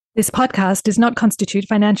This podcast does not constitute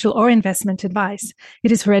financial or investment advice.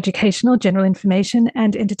 It is for educational, general information,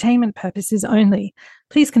 and entertainment purposes only.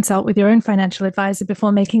 Please consult with your own financial advisor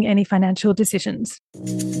before making any financial decisions.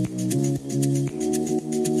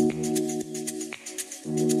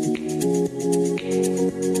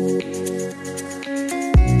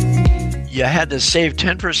 You had to save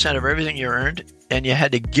 10% of everything you earned, and you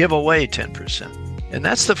had to give away 10%. And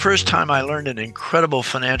that's the first time I learned an incredible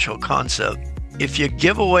financial concept. If you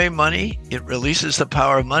give away money, it releases the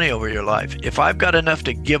power of money over your life. If I've got enough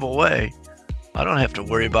to give away, I don't have to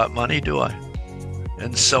worry about money, do I?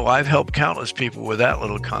 And so I've helped countless people with that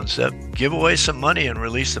little concept. Give away some money and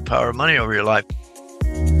release the power of money over your life.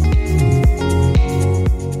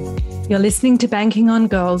 You're listening to Banking on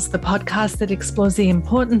Girls, the podcast that explores the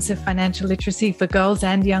importance of financial literacy for girls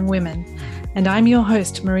and young women. And I'm your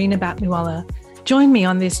host, Marina Batniwala. Join me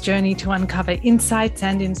on this journey to uncover insights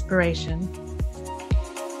and inspiration.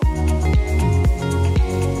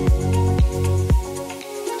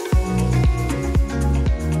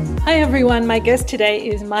 Hi everyone, my guest today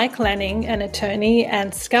is Mike Lanning, an attorney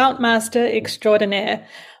and Scoutmaster extraordinaire.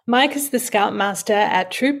 Mike is the Scoutmaster at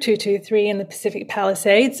Troop 223 in the Pacific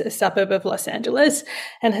Palisades, a suburb of Los Angeles,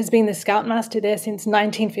 and has been the Scoutmaster there since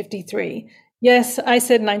 1953. Yes, I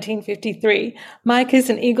said 1953. Mike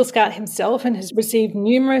is an Eagle Scout himself and has received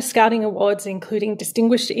numerous scouting awards, including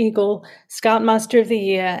Distinguished Eagle, Scoutmaster of the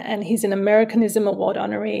Year, and he's an Americanism Award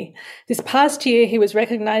honoree. This past year, he was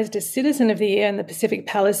recognized as Citizen of the Year in the Pacific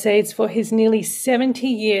Palisades for his nearly 70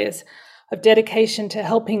 years of dedication to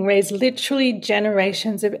helping raise literally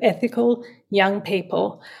generations of ethical young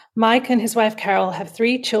people. Mike and his wife Carol have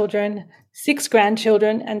 3 children, 6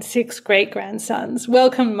 grandchildren, and 6 great-grandsons.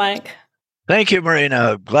 Welcome, Mike. Thank you,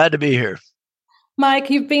 Marina. Glad to be here. Mike,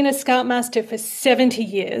 you've been a Scoutmaster for 70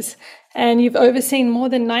 years, and you've overseen more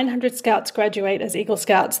than 900 Scouts graduate as Eagle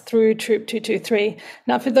Scouts through Troop 223.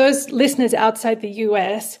 Now, for those listeners outside the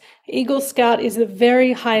US, Eagle Scout is the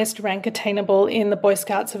very highest rank attainable in the Boy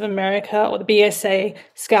Scouts of America, or the BSA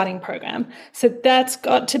scouting program. So that's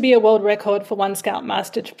got to be a world record for one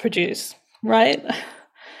Scoutmaster to produce, right?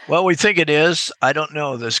 Well, we think it is. I don't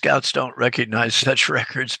know. The Scouts don't recognize such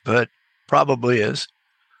records, but probably is.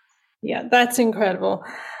 Yeah, that's incredible.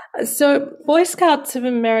 So Boy Scouts of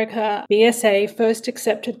America, BSA, first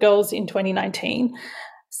accepted girls in 2019.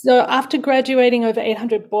 So after graduating over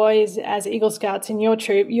 800 boys as Eagle Scouts in your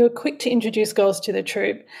troop, you were quick to introduce girls to the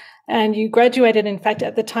troop. And you graduated, in fact,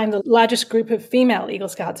 at the time, the largest group of female Eagle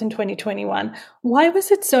Scouts in 2021. Why was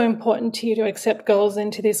it so important to you to accept girls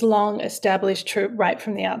into this long-established troop right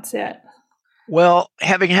from the outset? Well,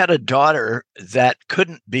 having had a daughter that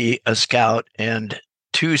couldn't be a scout and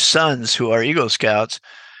 2 sons who are Eagle Scouts,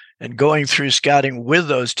 and going through scouting with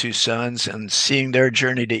those 2 sons and seeing their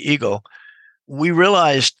journey to Eagle, we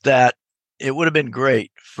realized that it would have been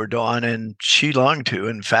great for Dawn, and she longed to.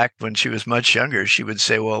 In fact, when she was much younger, she would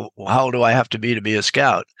say, well, how old do I have to be a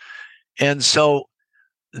scout? And so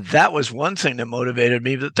that was one thing that motivated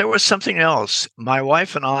me, but there was something else. My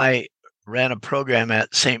wife and I ran a program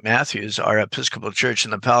at St. Matthew's, our Episcopal church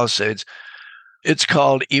in the Palisades. It's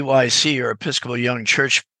called EYC, or Episcopal Young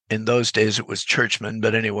Church. In those days, it was churchmen,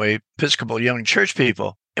 but anyway, Episcopal Young Church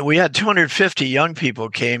people. And we had 250 young people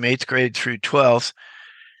came, 8th grade through 12th.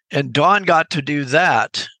 And Dawn got to do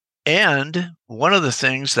that. And one of the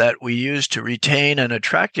things that we used to retain and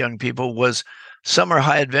attract young people was summer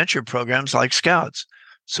high adventure programs like Scouts.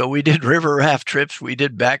 So we did river raft trips. We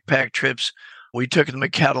did backpack trips. We took them to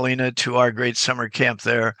Catalina to our great summer camp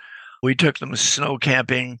there. We took them snow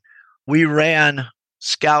camping. We ran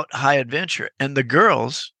Scout High Adventure, and the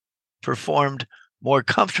girls performed more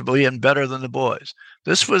comfortably and better than the boys.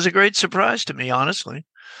 This was a great surprise to me, honestly.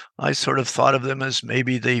 I sort of thought of them as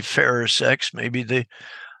maybe the fairer sex, maybe the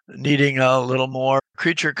needing a little more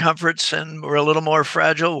creature comforts and were a little more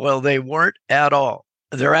fragile. Well, they weren't at all.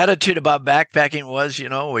 Their attitude about backpacking was,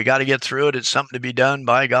 we got to get through it. It's something to be done.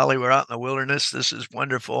 By golly, we're out in the wilderness. This is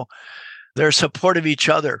wonderful. Their support of each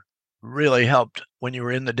other really helped when you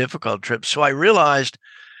were in the difficult trips. So I realized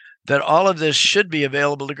that all of this should be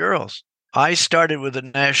available to girls. I started with the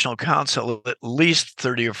National Council at least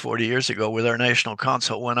 30 or 40 years ago with our National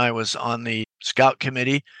Council when I was on the Scout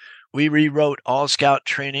Committee. We rewrote all Scout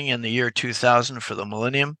training in the year 2000 for the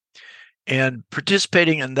millennium. And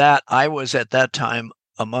participating in that, I was at that time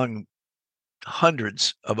among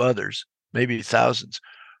hundreds of others, maybe thousands,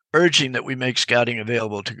 urging that we make scouting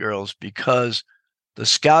available to girls, because the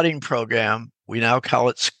scouting program, we now call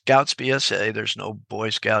it Scouts BSA. There's no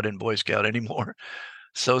Boy Scout and Boy Scout anymore.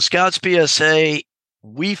 So Scouts BSA,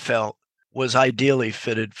 we felt, was ideally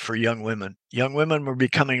fitted for young women. Young women were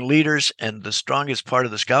becoming leaders, and the strongest part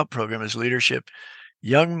of the Scout program is leadership.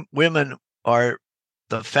 Young women are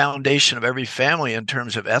the foundation of every family in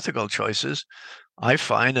terms of ethical choices. I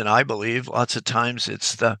find, and I believe, lots of times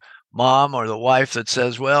it's the mom or the wife that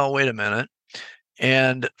says, well, wait a minute.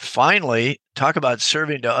 And finally, talk about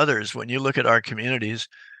serving to others. When you look at our communities,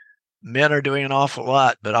 men are doing an awful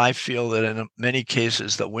lot, but I feel that in many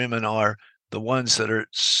cases, the women are the ones that are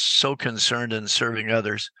so concerned in serving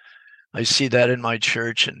others. I see that in my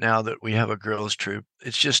church, and now that we have a girls' troop,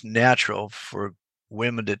 it's just natural for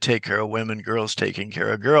women to take care of women, girls taking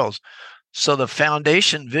care of girls. So the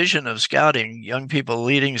foundation vision of scouting, young people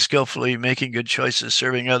leading skillfully, making good choices,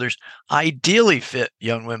 serving others, ideally fit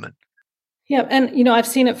young women. Yeah, and I've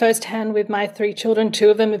seen it firsthand with my 3 children. 2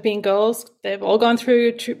 of them have been girls. They've all gone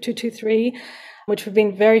through Troop 223, which we've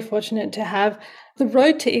been very fortunate to have. The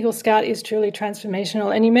road to Eagle Scout is truly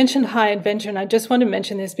transformational. And you mentioned high adventure, and I just want to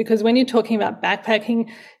mention this because when you're talking about backpacking,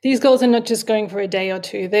 these girls are not just going for a day or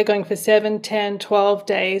two. They're going for 7, 10, 12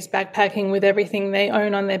 days backpacking with everything they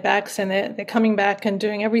own on their backs, and they're coming back and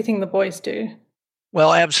doing everything the boys do.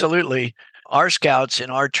 Well, absolutely. Our scouts in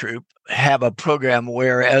our troop have a program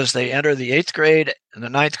where as they enter the 8th grade and the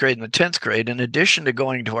 9th grade and the 10th grade, in addition to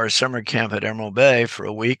going to our summer camp at Emerald Bay for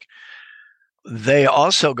a week, they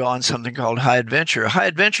also go on something called high adventure. High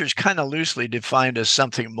adventure is kind of loosely defined as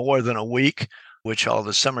something more than a week, which all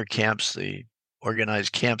the summer camps, the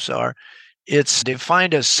organized camps are. It's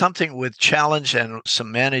defined as something with challenge and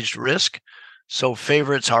some managed risk. So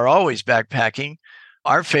favorites are always backpacking.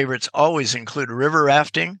 Our favorites always include river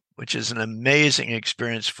rafting, which is an amazing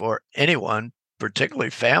experience for anyone,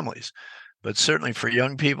 particularly families, but certainly for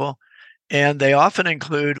young people. And they often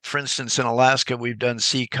include, for instance, in Alaska, we've done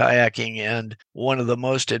sea kayaking, and one of the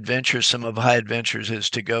most adventuresome of high adventures is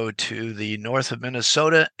to go to the north of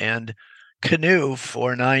Minnesota and canoe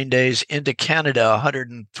for 9 days into Canada,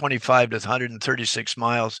 125 to 136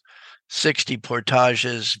 miles, 60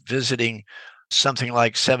 portages, visiting something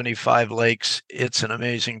like 75 lakes. It's an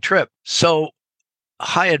amazing trip. So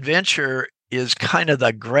high adventure is kind of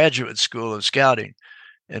the graduate school of scouting.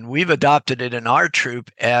 And we've adopted it in our troop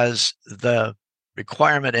as the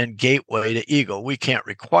requirement and gateway to Eagle. We can't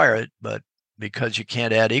require it, but because you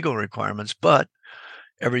can't add Eagle requirements, but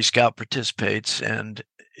every scout participates. And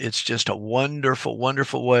it's just a wonderful,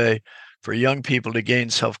 wonderful way for young people to gain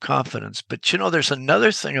self-confidence. But there's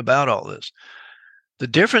another thing about all this. The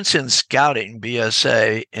difference in scouting,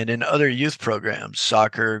 BSA, and in other youth programs,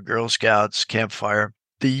 soccer, Girl Scouts, Campfire,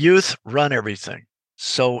 the youth run everything.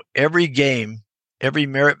 So every game, every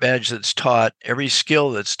merit badge that's taught, every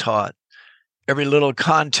skill that's taught, every little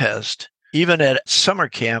contest, even at summer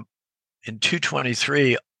camp in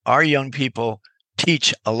 223, our young people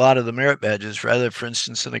teach a lot of the merit badges rather, for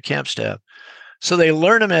instance, than the camp staff. So they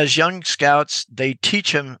learn them as young scouts, they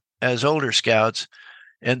teach them as older scouts,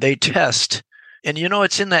 and they test. And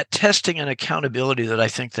it's in that testing and accountability that I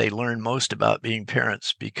think they learn most about being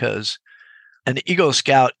parents, because an Eagle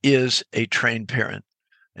Scout is a trained parent.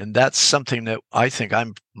 And that's something that I think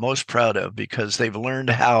I'm most proud of, because they've learned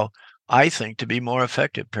how, I think, to be more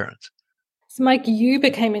effective parents. So Mike, you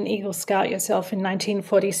became an Eagle Scout yourself in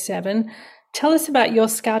 1947. Tell us about your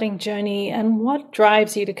scouting journey and what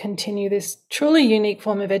drives you to continue this truly unique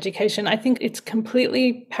form of education. I think it's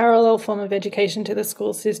completely parallel form of education to the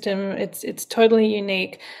school system. It's totally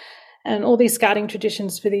unique. And all these scouting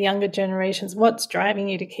traditions for the younger generations, what's driving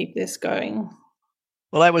you to keep this going?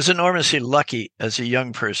 Well, I was enormously lucky as a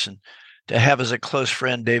young person to have as a close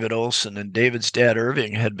friend David Olson, and David's dad,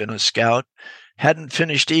 Irving, had been a scout, hadn't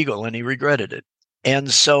finished Eagle, and he regretted it.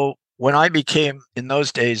 And so when I became, in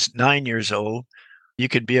those days, 9 years old, you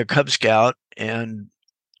could be a Cub Scout, and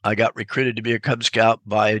I got recruited to be a Cub Scout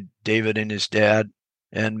by David and his dad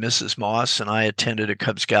and Mrs. Moss, and I attended a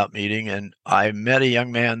Cub Scout meeting, and I met a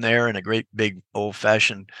young man there in a great big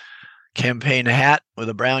old-fashioned campaign hat with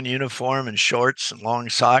a brown uniform and shorts and long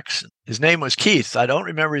socks. His name was Keith. I don't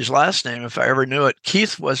remember his last name if I ever knew it.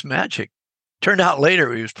 Keith was magic. Turned out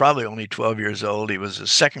later he was probably only 12 years old. He was a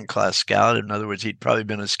second-class scout. In other words, he'd probably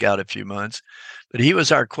been a scout a few months. But he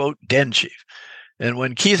was our, quote, den chief. And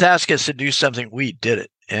when Keith asked us to do something, we did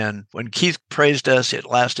it. And when Keith praised us, it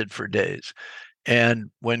lasted for days.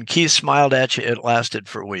 And when Keith smiled at you, it lasted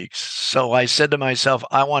for weeks. So I said to myself,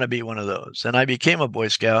 I want to be one of those. And I became a Boy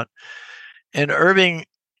Scout. And Irving,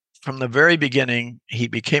 from the very beginning, he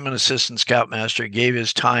became an assistant scoutmaster, gave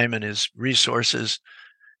his time and his resources.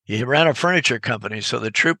 He ran a furniture company. So the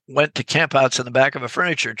troop went to campouts in the back of a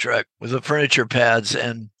furniture truck with the furniture pads.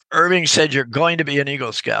 And Irving said, "You're going to be an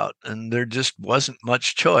Eagle Scout." And there just wasn't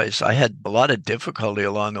much choice. I had a lot of difficulty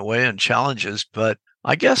along the way and challenges, but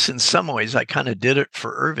I guess in some ways I kind of did it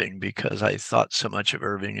for Irving because I thought so much of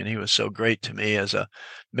Irving and he was so great to me as a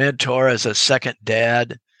mentor, as a second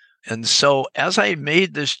dad. And so as I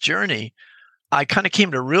made this journey, I kind of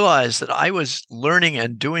came to realize that I was learning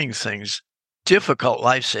and doing things difficult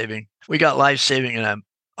life-saving. We got life-saving in an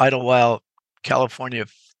Idlewild, California,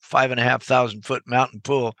 5,500-foot mountain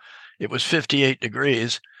pool. It was 58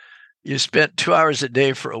 degrees. You spent 2 hours a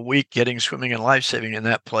day for a week getting swimming and life-saving in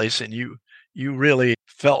that place, and you really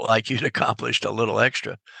felt like you'd accomplished a little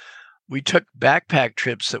extra. We took backpack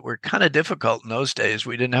trips that were kind of difficult in those days.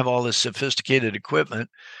 We didn't have all this sophisticated equipment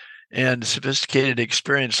and sophisticated,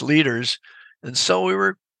 experienced leaders. And so we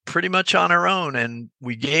were pretty much on our own, and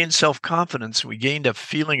we gained self-confidence. We gained a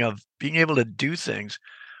feeling of being able to do things.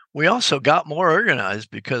 We also got more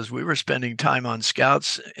organized because we were spending time on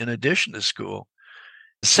scouts in addition to school.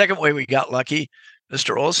 The second way we got lucky,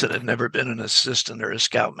 Mr. Olson had never been an assistant or a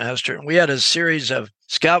scoutmaster. And we had a series of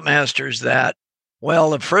scoutmasters that, well,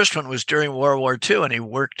 the first one was during World War II, and he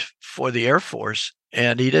worked for the Air Force.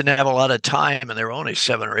 And he didn't have a lot of time, and there were only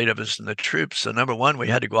 7 or 8 of us in the troops. So number one, we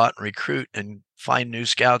had to go out and recruit and find new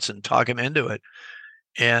scouts and talk them into it.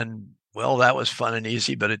 And, well, that was fun and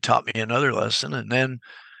easy, but it taught me another lesson. And then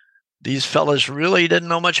these fellas really didn't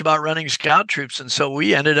know much about running scout troops. And so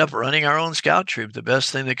we ended up running our own scout troop, the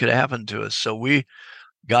best thing that could happen to us. So we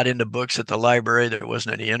got into books at the library. There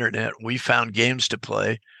wasn't any internet. We found games to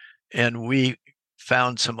play, and we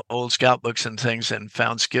found some old scout books and things and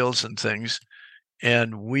found skills and things.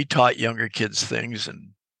 And we taught younger kids things. And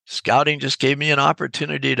scouting just gave me an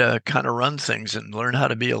opportunity to kind of run things and learn how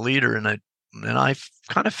to be a leader. And I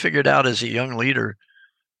kind of figured out as a young leader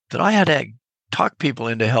that I had to talk people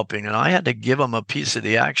into helping, and I had to give them a piece of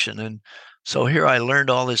the action. And so here I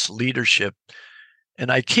learned all this leadership.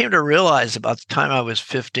 And I came to realize about the time I was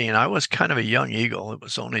 15, I was kind of a young eagle. It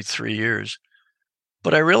was only 3 years.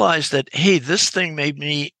 But I realized that, hey, this thing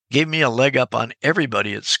gave me a leg up on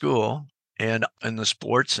everybody at school and in the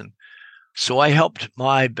sports. And so I helped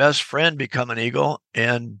my best friend become an eagle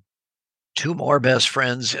and 2 more best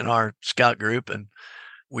friends in our scout group. And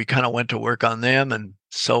we kind of went to work on them. And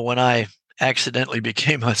so when I accidentally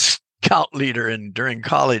became a scout leader and during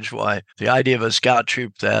college, why the idea of a scout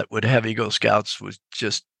troop that would have Eagle Scouts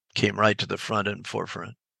came right to the front and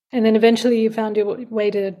forefront. And then eventually you found your way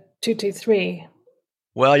to 223.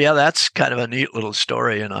 Well, yeah, that's kind of a neat little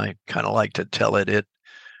story, and I kind of like to tell it.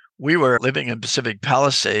 We were living in Pacific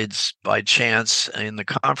Palisades by chance in the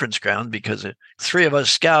conference ground because 3 of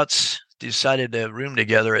us scouts decided to room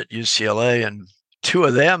together at UCLA, and 2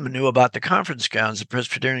 of them knew about the conference grounds, the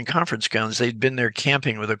Presbyterian conference grounds. They'd been there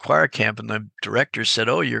camping with a choir camp, and the director said,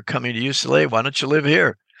 "Oh, you're coming to UCLA. Why don't you live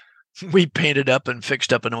here?" We painted up and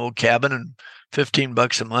fixed up an old cabin and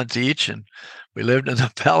 $15 a month each, and we lived in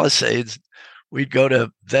the Palisades. We'd go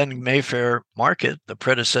to then Mayfair Market, the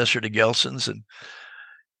predecessor to Gelson's, and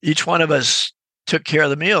each one of us took care of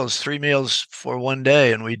the meals, 3 meals for one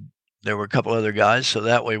day, and there were a couple other guys, so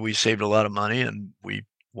that way we saved a lot of money, and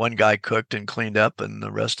one guy cooked and cleaned up, and the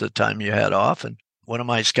rest of the time you had off. And one of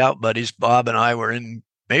my scout buddies, Bob, and I were in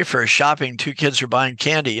Mayfair shopping. 2 kids were buying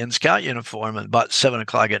candy in scout uniform, and about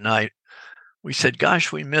 7:00 at night, we said,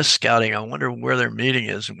 "Gosh, we miss scouting. I wonder where their meeting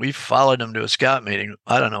is." And we followed them to a scout meeting.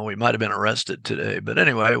 I don't know, we might have been arrested today. But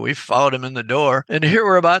anyway, we followed them in the door. And here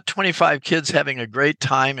were about 25 kids having a great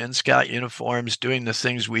time in scout uniforms, doing the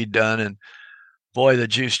things we'd done. And boy, the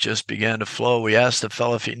juice just began to flow. We asked the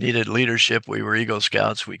fellow if he needed leadership. We were Eagle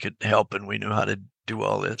Scouts. We could help, and we knew how to do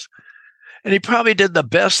all this. And he probably did the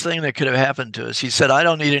best thing that could have happened to us. He said, "I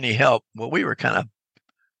don't need any help." Well, we kind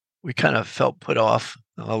of felt put off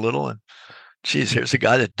a little. And geez, here's a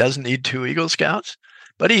guy that doesn't need 2 Eagle Scouts.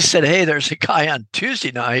 But he said, "Hey, there's a guy on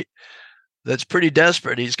Tuesday night that's pretty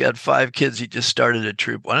desperate. He's got 5 kids. He just started a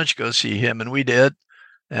troop. Why don't you go see him?" And we did.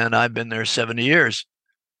 And I've been there 70 years.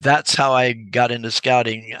 That's how I got into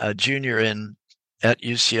scouting, a junior at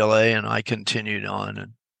UCLA, and I continued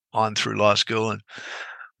on through law school. And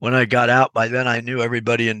when I got out, by then I knew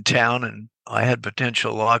everybody in town, and I had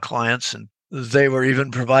potential law clients, and they were even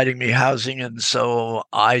providing me housing. And so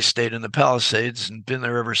I stayed in the Palisades and been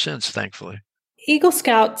there ever since, thankfully. Eagle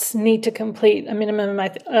Scouts need to complete a minimum,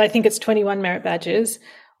 I think it's 21 merit badges.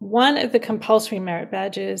 One of the compulsory merit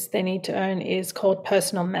badges they need to earn is called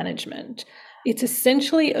personal management. It's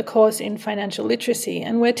essentially a course in financial literacy,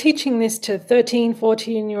 and we're teaching this to 13,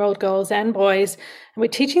 14-year-old girls and boys, and we're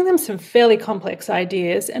teaching them some fairly complex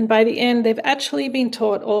ideas, and by the end, they've actually been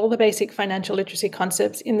taught all the basic financial literacy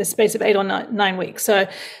concepts in the space of 8 or 9 weeks. So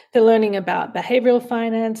they're learning about behavioral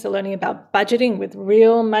finance, they're learning about budgeting with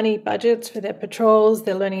real money budgets for their patrols,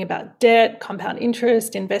 they're learning about debt, compound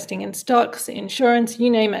interest, investing in stocks, insurance,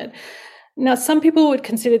 you name it. Now, some people would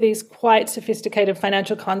consider these quite sophisticated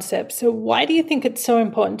financial concepts. So why do you think it's so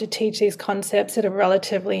important to teach these concepts at a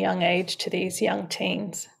relatively young age to these young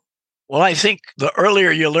teens? Well, I think the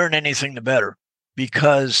earlier you learn anything, the better.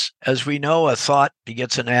 Because as we know, a thought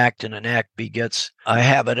begets an act, and an act begets a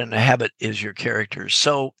habit, and a habit is your character.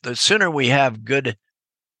 So the sooner we have good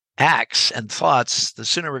acts and thoughts, the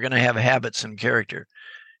sooner we're going to have habits and character.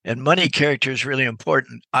 And money character is really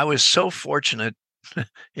important. I was so fortunate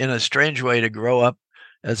in a strange way to grow up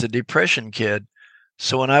as a Depression kid.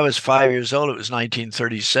 So when I was 5 years old, it was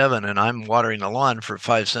 1937, and I'm watering the lawn for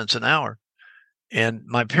 5 cents an hour. And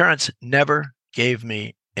my parents never gave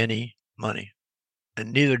me any money,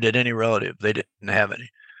 and neither did any relative. They didn't have any.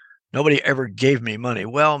 Nobody ever gave me money.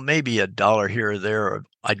 Well, maybe $1 here or there, or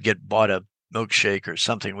I'd get bought a milkshake or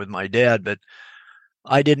something with my dad, but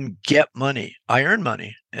I didn't get money. I earned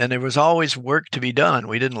money, and there was always work to be done.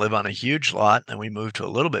 We didn't live on a huge lot, and we moved to a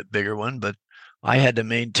little bit bigger one, but I had to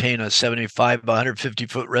maintain a 75 by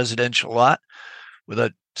 150-foot residential lot with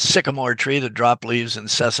a sycamore tree that dropped leaves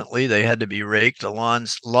incessantly. They had to be raked. A lot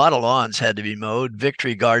of lawns had to be mowed.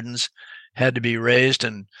 Victory gardens had to be raised,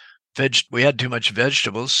 and we had too much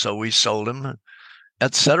vegetables, so we sold them,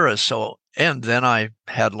 etc. So, and then I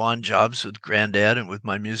had lawn jobs with Granddad and with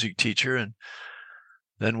my music teacher, and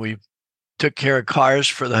then we took care of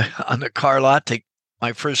cars on the car lot.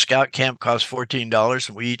 My first scout camp cost $14,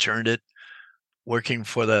 and we each earned it working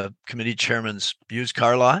for the committee chairman's used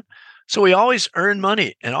car lot. So we always earned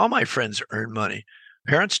money, and all my friends earned money.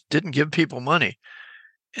 Parents didn't give people money.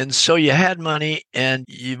 And so you had money, and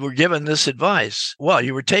you were given this advice. Well,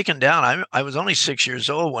 you were taken down. I was only 6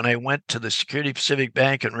 years old when I went to the Security Pacific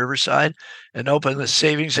Bank in Riverside and opened a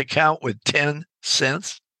savings account with 10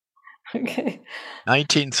 cents. Okay.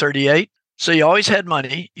 1938. So you always had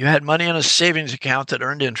money. You had money in a savings account that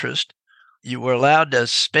earned interest. You were allowed to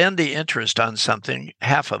spend the interest on something,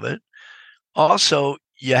 half of it. Also,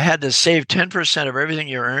 you had to save 10% of everything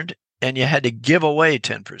you earned, and you had to give away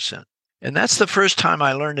 10%. And that's the first time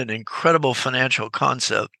I learned an incredible financial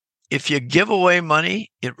concept. If you give away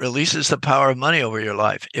money, it releases the power of money over your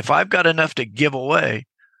life. If I've got enough to give away,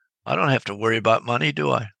 I don't have to worry about money,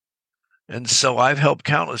 do I? And so I've helped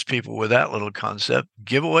countless people with that little concept.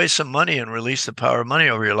 Give away some money and release the power of money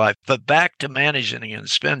over your life. But back to managing and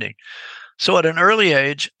spending. So at an early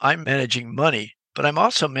age, I'm managing money, but I'm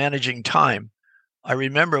also managing time. I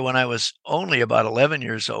remember when I was only about 11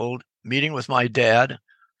 years old, meeting with my dad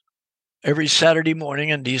every Saturday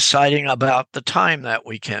morning and deciding about the time that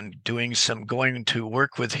weekend, going to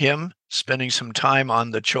work with him, spending some time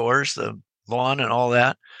on the chores, the lawn and all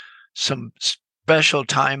that, some special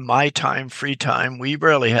time, my time, free time. We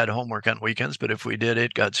rarely had homework on weekends, but if we did,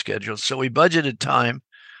 it got scheduled. So we budgeted time.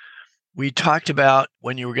 We talked about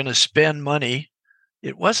when you were going to spend money.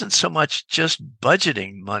 It wasn't so much just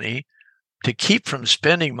budgeting money to keep from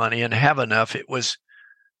spending money and have enough. It was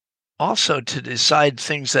also to decide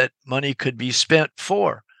things that money could be spent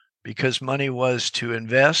for, because money was to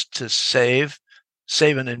invest, to save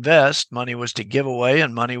and invest. Money was to give away,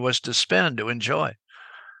 and money was to spend, to enjoy.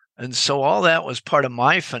 And so all that was part of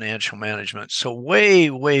my financial management. So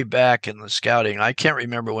way, way back in the scouting, I can't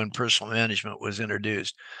remember when personal management was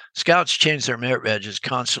introduced. Scouts changed their merit badges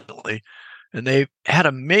constantly, and they had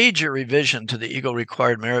a major revision to the Eagle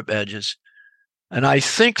required merit badges. And I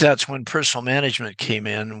think that's when personal management came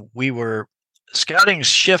in. Scouting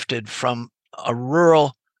shifted from a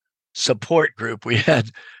rural support group. We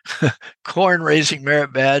had corn raising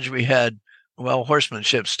merit badge. We had,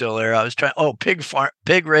 horsemanship still there.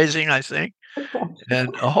 Pig raising, I think,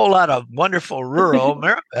 and a whole lot of wonderful rural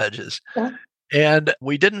merit badges. And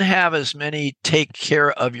we didn't have as many take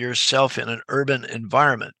care of yourself in an urban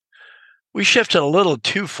environment. We shifted a little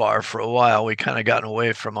too far for a while. We kind of gotten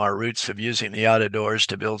away from our roots of using the outdoors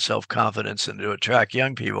to build self-confidence and to attract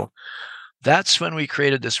young people. That's when we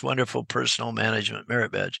created this wonderful personal management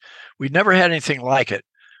merit badge. We'd never had anything like it.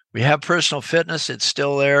 We have personal fitness. It's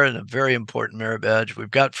still there, and a very important merit badge.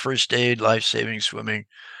 We've got first aid, life-saving swimming.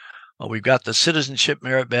 We've got the citizenship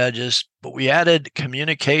merit badges, but we added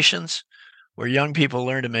communications, where young people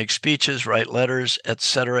learn to make speeches, write letters,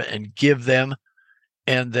 etc., and give them.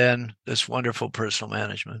 And then this wonderful personal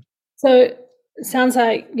management. So It sounds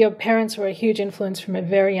like your parents were a huge influence from a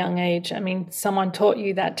very young age. I mean, someone taught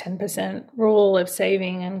you that 10% rule of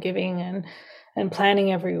saving and giving and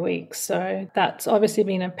planning every week. So that's obviously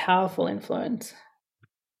been a powerful influence.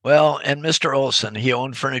 Well, and Mr. Olson, he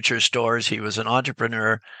owned furniture stores. He was an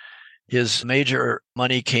entrepreneur. His major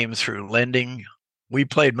money came through lending. We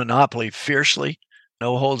played Monopoly fiercely,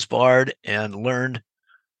 no holds barred, and learned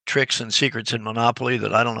tricks and secrets in Monopoly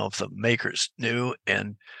that I don't know if the makers knew.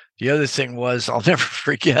 And the other thing was, I'll never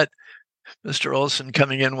forget Mr. Olson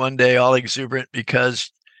coming in one day all exuberant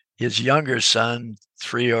because his younger son,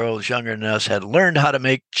 3 years younger than us, had learned how to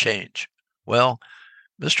make change. Well,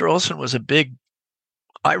 Mr. Olson was a big,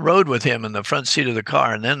 I rode with him in the front seat of the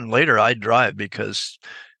car, and then later I'd drive because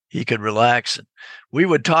he could relax. And we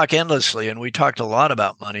would talk endlessly, and we talked a lot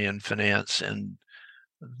about money and finance. And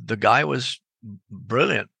the guy was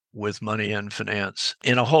brilliant with money and finance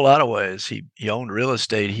in a whole lot of ways. He owned real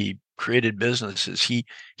estate. He created businesses. He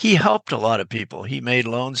helped a lot of people. He made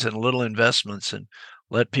loans and little investments and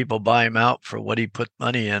let people buy him out for what he put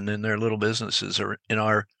money in their little businesses or in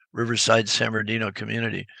our Riverside San Bernardino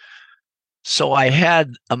community. So I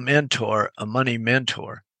had a mentor, a money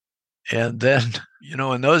mentor. And then,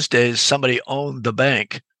 in those days, somebody owned the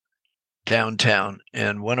bank downtown,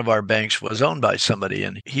 and one of our banks was owned by somebody,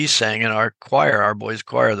 and he sang in our choir, our boys'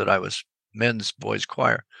 choir, that I was men's boys'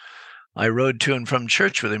 choir. I rode to and from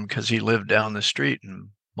church with him because he lived down the street, and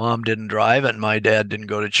mom didn't drive and my dad didn't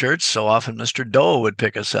go to church. So often Mr. Dole would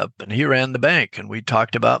pick us up, and he ran the bank, and we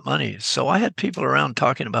talked about money. So I had people around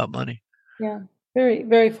talking about money. Yeah, very,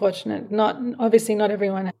 very fortunate. Obviously not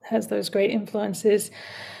everyone has those great influences.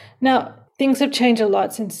 Now, things have changed a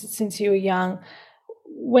lot since you were young.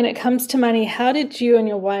 When it comes to money, how did you and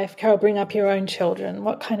your wife, Carol, bring up your own children?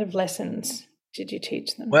 What kind of lessons did you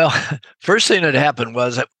teach them? Well, first thing that happened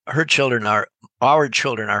was that our children are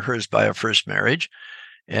hers by a first marriage.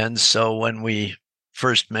 And so when we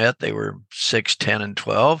first met, they were 6, 10, and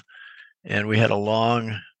 12. And we had a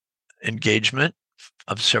long engagement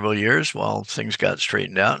of several years while things got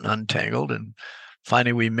straightened out and untangled. And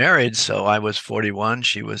finally we married. So I was 41,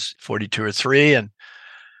 she was 42 or 3. And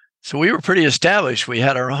so we were pretty established. We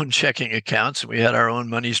had our own checking accounts and we had our own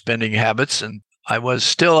money spending habits. And I was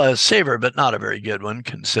still a saver, but not a very good one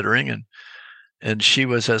considering. And she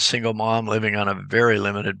was a single mom living on a very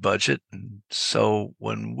limited budget. And so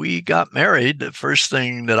when we got married, the first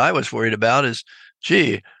thing that I was worried about is,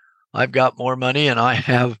 gee, I've got more money and I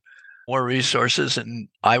have more resources. And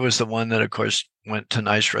I was the one that, of course, went to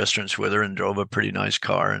nice restaurants with her and drove a pretty nice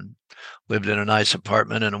car and lived in a nice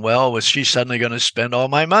apartment. And was she suddenly going to spend all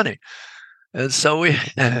my money? And so it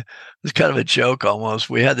was kind of a joke almost.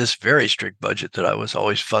 We had this very strict budget that I was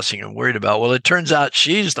always fussing and worried about. Well, it turns out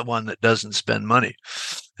she's the one that doesn't spend money.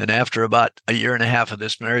 And after about a year and a half of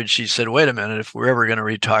this marriage, she said, wait a minute, if we're ever going to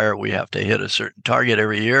retire, we have to hit a certain target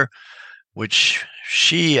every year, which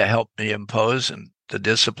she helped me impose, and the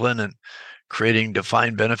discipline and creating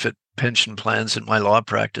defined benefit pension plans in my law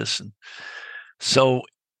practice. And so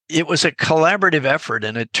it was a collaborative effort,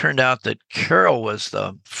 and it turned out that Carol was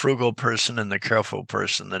the frugal person and the careful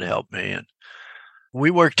person that helped me. And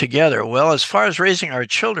we worked together. Well, as far as raising our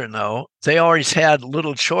children, though, they always had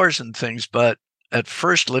little chores and things, but at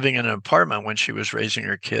first living in an apartment when she was raising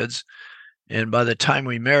her kids. And by the time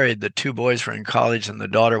we married, the 2 boys were in college and the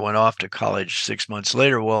daughter went off to college 6 months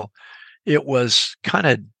later. Well, it was kind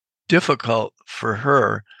of difficult for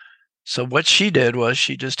her. So what she did was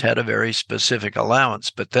she just had a very specific allowance,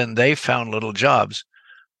 but then they found little jobs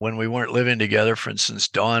when we weren't living together. For instance,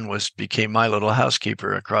 Dawn became my little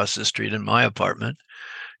housekeeper across the street in my apartment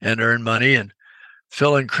and earned money. And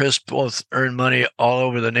Phil and Chris both earned money all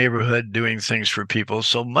over the neighborhood doing things for people.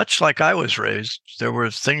 So much like I was raised, there were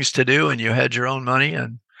things to do and you had your own money,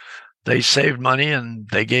 and they saved money and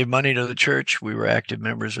they gave money to the church. We were active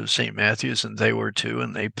members of St. Matthew's and they were too,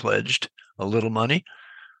 and they pledged a little money.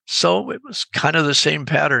 So it was kind of the same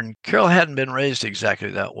pattern. Carol hadn't been raised exactly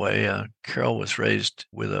that way. Carol was raised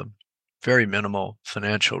with a very minimal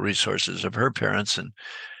financial resources of her parents, and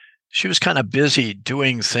she was kind of busy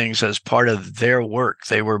doing things as part of their work.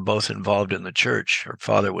 They were both involved in the church. Her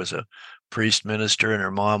father was a priest minister and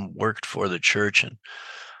her mom worked for the church. And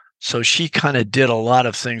so she kind of did a lot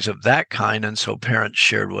of things of that kind. And so parents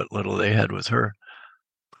shared what little they had with her.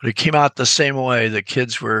 But it came out the same way. The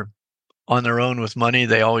kids were on their own with money.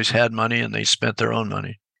 They always had money and they spent their own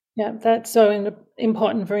money. Yeah, that's so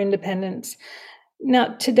important for independence. Now,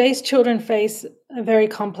 today's children face a very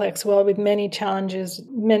complex world with many challenges,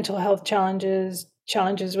 mental health challenges,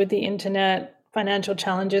 challenges with the internet, financial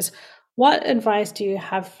challenges. What advice do you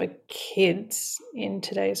have for kids in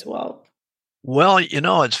today's world? Well,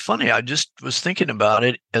 it's funny. I just was thinking about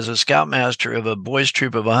it as a scoutmaster of a boys'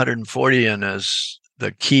 troop of 140 and as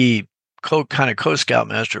the key kind of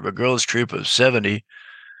co-scoutmaster of a girls' troop of 70.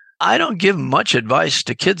 I don't give much advice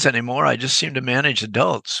to kids anymore. I just seem to manage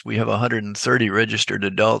adults. We have 130 registered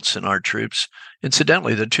adults in our troops.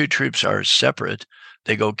 Incidentally, the two troops are separate.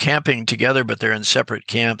 They go camping together, but they're in separate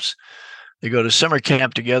camps. They go to summer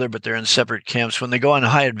camp together, but they're in separate camps. When they go on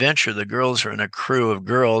high adventure, the girls are in a crew of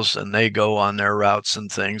girls and they go on their routes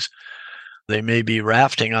and things. They may be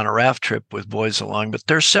rafting on a raft trip with boys along, but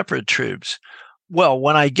they're separate troops. Well,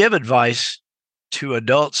 when I give advice to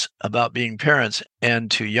adults about being parents and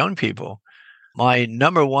to young people, my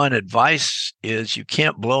number one advice is you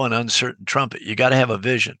can't blow an uncertain trumpet. You got to have a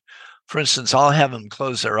vision. For instance, I'll have them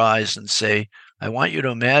close their eyes and say, I want you to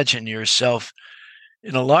imagine yourself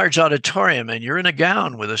in a large auditorium and you're in a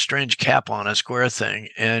gown with a strange cap on, a square thing,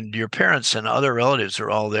 and your parents and other relatives are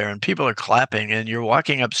all there and people are clapping and you're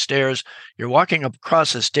walking upstairs, you're walking up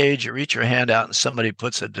across the stage, you reach your hand out and somebody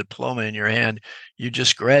puts a diploma in your hand. You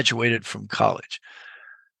just graduated from college.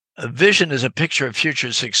 A vision is a picture of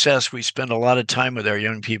future success. We spend a lot of time with our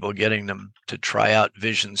young people getting them to try out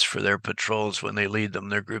visions for their patrols when they lead them,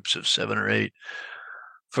 their groups of 7 or 8.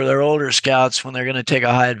 For their older scouts, when they're going to take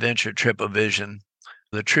a high adventure trip, a vision.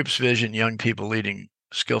 The troop's vision, young people leading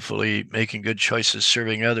skillfully, making good choices,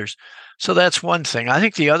 serving others. So that's one thing. I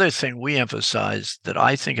think the other thing we emphasize that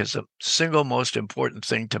I think is the single most important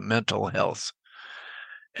thing to mental health,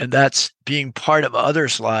 and that's being part of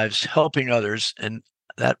others' lives, helping others. And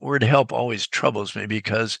that word help always troubles me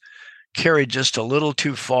because carried just a little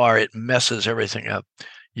too far, it messes everything up.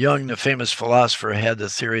 Jung, the famous philosopher, had the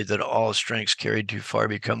theory that all strengths carried too far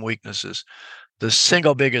become weaknesses. The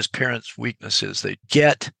single biggest parents' weakness is they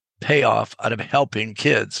get payoff out of helping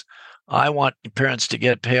kids. I want parents to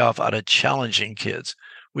get payoff out of challenging kids.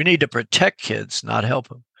 We need to protect kids, not help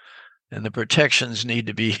them. And the protections need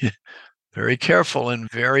to be very careful and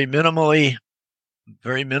very minimally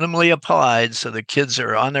applied so the kids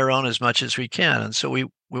are on their own as much as we can. And so we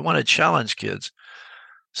want to challenge kids.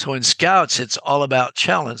 So in Scouts, it's all about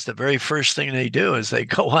challenge. The very first thing they do is they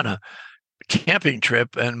go on a camping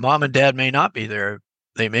trip and mom and dad may not be there.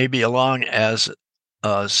 They may be along as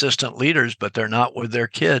assistant leaders, but they're not with their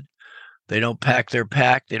kid. They don't pack their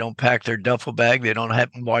pack. They don't pack their duffel bag. They don't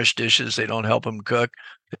help them wash dishes. They don't help them cook.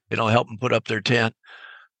 They don't help them put up their tent.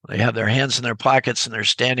 They have their hands in their pockets and they're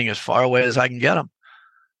standing as far away as I can get them.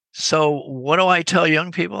 So what do I tell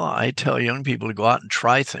young people? I tell young people to go out and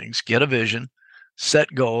try things, get a vision,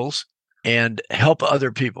 set goals, and help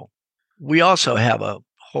other people. We also have a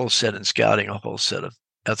whole set in scouting, a whole set of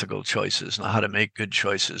ethical choices and how to make good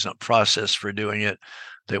choices, and a process for doing it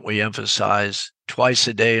that we emphasize twice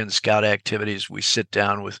a day in scout activities. We sit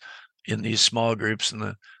down in these small groups and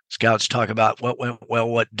the scouts talk about what went well,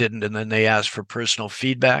 what didn't, and then they ask for personal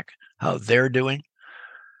feedback, how they're doing.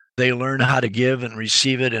 They learn how to give and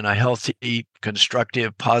receive it in a healthy,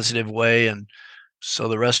 constructive, positive way. And so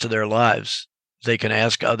the rest of their lives, they can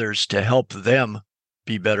ask others to help them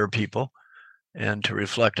be better people and to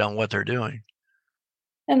reflect on what they're doing.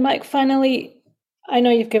 And Mike, finally, I know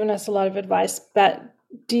you've given us a lot of advice, but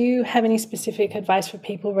do you have any specific advice for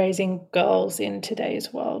people raising girls in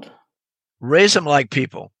today's world? Raise them like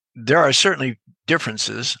people. There are certainly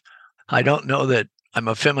differences. I don't know that I'm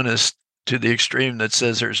a feminist to the extreme that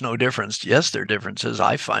says there's no difference. Yes, there are differences.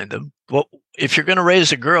 I find them. Well, if you're going to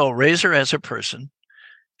raise a girl, raise her as a person.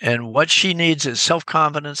 And what she needs is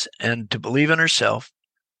self-confidence and to believe in herself.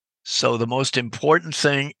 So the most important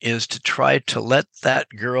thing is to try to let that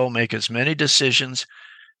girl make as many decisions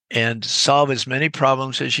and solve as many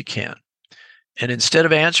problems as you can. And instead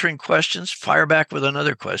of answering questions, fire back with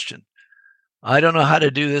another question. I don't know how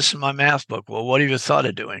to do this in my math book. Well, what have you thought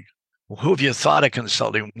of doing? Who have you thought of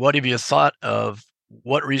consulting? What have you thought of?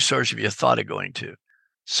 What resource have you thought of going to?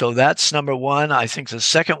 So that's number one. I think the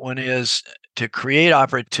second one is to create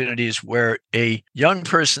opportunities where a young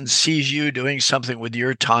person sees you doing something with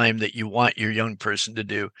your time that you want your young person to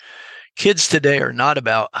do. Kids today are not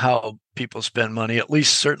about how people spend money, at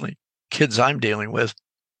least certainly kids I'm dealing with.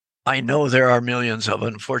 I know there are millions of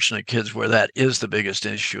unfortunate kids where that is the biggest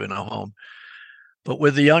issue in a home. But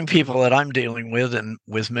with the young people that I'm dealing with and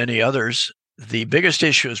with many others, the biggest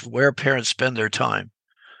issue is where parents spend their time.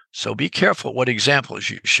 So be careful what examples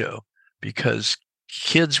you show, because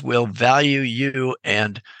kids will value you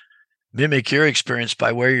and mimic your experience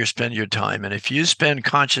by where you spend your time. And if you spend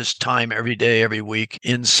conscious time every day, every week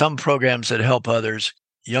in some programs that help others,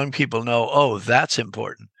 young people know, oh, that's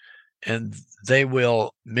important. And they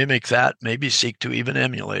will mimic that, maybe seek to even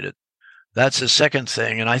emulate it. That's the second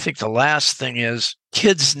thing. And I think the last thing is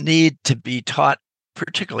kids need to be taught,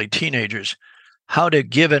 particularly teenagers, how to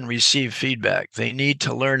give and receive feedback. They need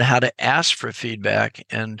to learn how to ask for feedback,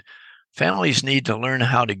 and families need to learn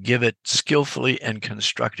how to give it skillfully and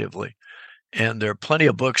constructively. And there are plenty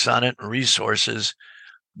of books on it and resources.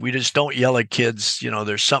 We just don't yell at kids,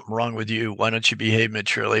 there's something wrong with you. Why don't you behave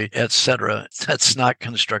maturely, etc. That's not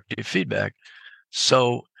constructive feedback.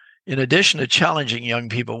 So in addition to challenging young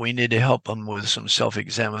people, we need to help them with some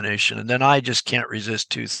self-examination. And then I just can't resist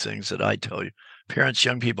two things that I tell you, parents,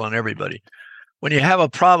 young people, and everybody. When you have a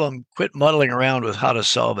problem, quit muddling around with how to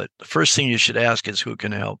solve it. The first thing you should ask is who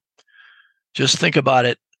can help. Just think about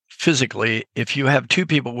it physically. If you have two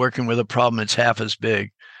people working with a problem, it's half as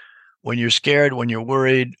big. When you're scared, when you're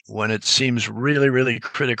worried, when it seems really, really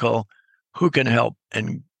critical, who can help?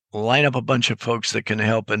 And line up a bunch of folks that can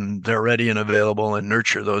help, and they're ready and available, and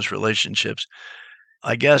nurture those relationships.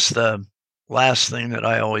 I guess the last thing that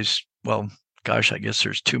I always, I guess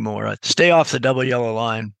there's two more. Stay off the double yellow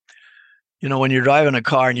line. When you're driving a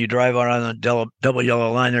car and you drive around the double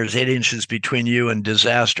yellow line, there's 8 inches between you and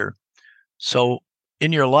disaster. So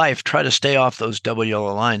in your life, try to stay off those double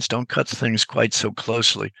yellow lines. Don't cut things quite so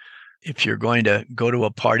closely. If you're going to go to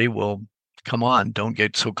a party, well, come on, don't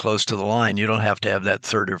get so close to the line. You don't have to have that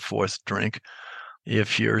third or fourth drink.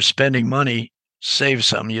 If you're spending money, save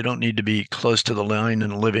some. You don't need to be close to the line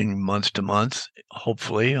and living month to month,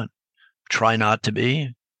 hopefully. Try not to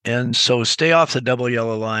be. And so stay off the double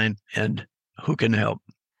yellow line, and who can help?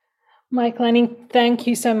 Mike Lanning, thank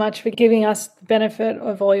you so much for giving us the benefit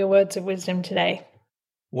of all your words of wisdom today.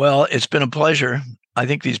 Well, it's been a pleasure. I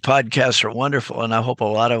think these podcasts are wonderful, and I hope a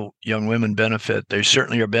lot of young women benefit. They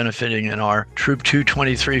certainly are benefiting in our Troop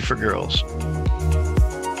 223 for girls.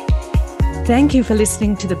 Thank you for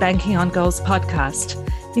listening to the Banking on Goals podcast.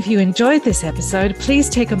 If you enjoyed this episode, please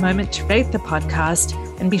take a moment to rate the podcast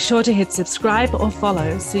and be sure to hit subscribe or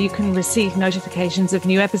follow so you can receive notifications of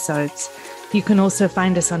new episodes. You can also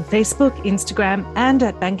find us on Facebook, Instagram, and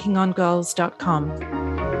at bankingongoals.com.